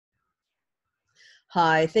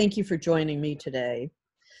Hi, thank you for joining me today.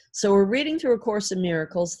 So we're reading through A Course in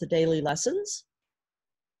Miracles, the daily lessons.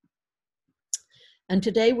 And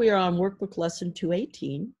today we are on Workbook Lesson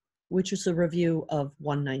 218, which is a review of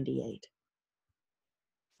 198.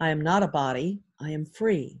 I am not a body, I am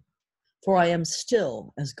free, for I am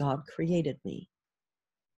still as God created me.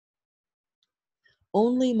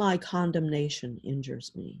 Only my condemnation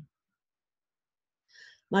injures me.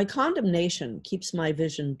 My condemnation keeps my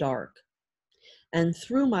vision dark, and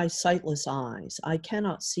through my sightless eyes I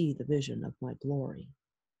cannot see the vision of my glory.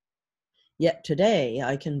 Yet today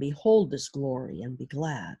I can behold this glory and be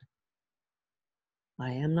glad.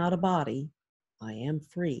 I am not a body, I am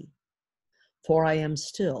free, for I am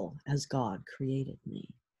still as God created me.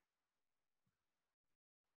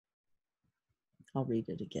 I'll read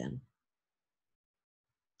it again.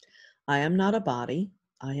 I am not a body,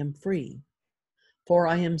 I am free, for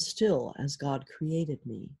I am still as God created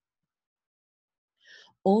me.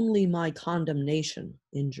 Only my condemnation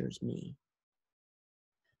injures me.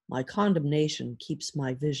 My condemnation keeps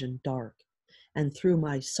my vision dark, and through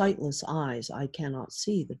my sightless eyes I cannot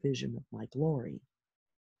see the vision of my glory.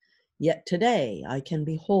 Yet today I can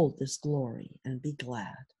behold this glory and be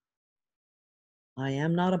glad. I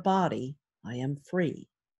am not a body, I am free,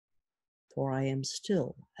 for I am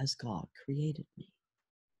still as God created me.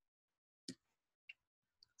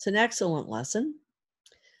 It's an excellent lesson.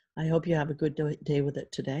 I hope you have a good day with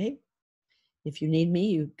it today. If you need me,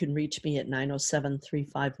 you can reach me at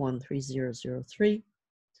 907-351-3003.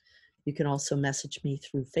 You can also message me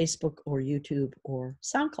through Facebook or YouTube or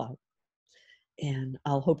SoundCloud. And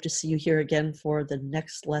I'll hope to see you here again for the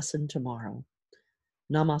next lesson tomorrow.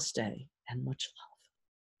 Namaste and much love.